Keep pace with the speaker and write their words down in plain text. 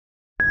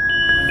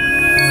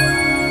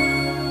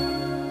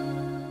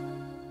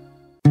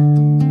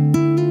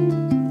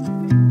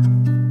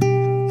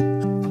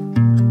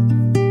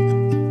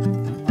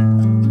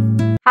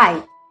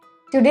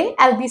Today,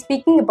 I'll be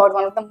speaking about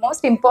one of the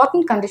most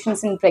important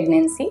conditions in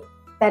pregnancy,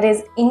 that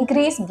is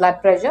increased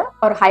blood pressure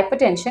or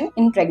hypertension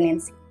in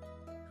pregnancy.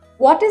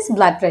 What is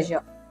blood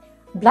pressure?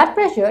 Blood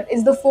pressure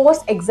is the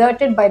force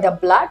exerted by the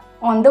blood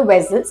on the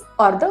vessels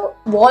or the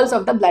walls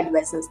of the blood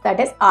vessels,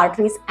 that is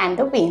arteries and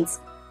the veins.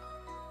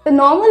 The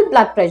normal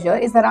blood pressure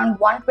is around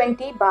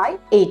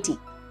 120/80.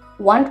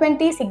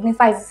 120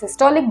 signifies the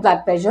systolic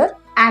blood pressure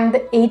and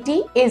the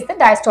 80 is the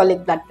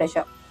diastolic blood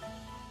pressure.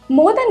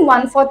 More than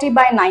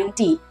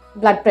 140/90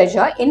 blood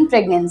pressure in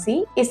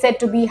pregnancy is said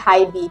to be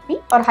high BP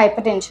or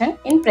hypertension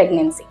in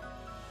pregnancy.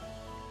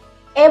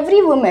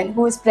 Every woman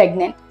who is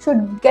pregnant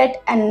should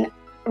get a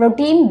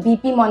routine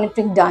BP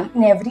monitoring done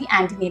in every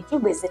antenatal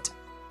visit.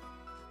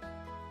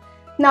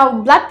 Now,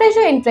 blood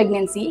pressure in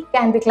pregnancy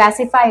can be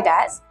classified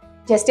as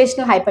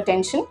gestational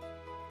hypertension,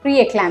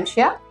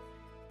 preeclampsia,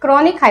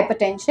 chronic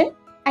hypertension,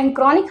 and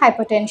chronic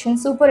hypertension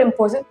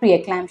superimposed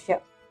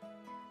preeclampsia.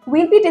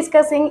 We'll be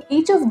discussing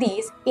each of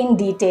these in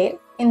detail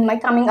in my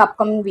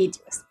upcoming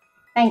videos.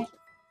 Thank you.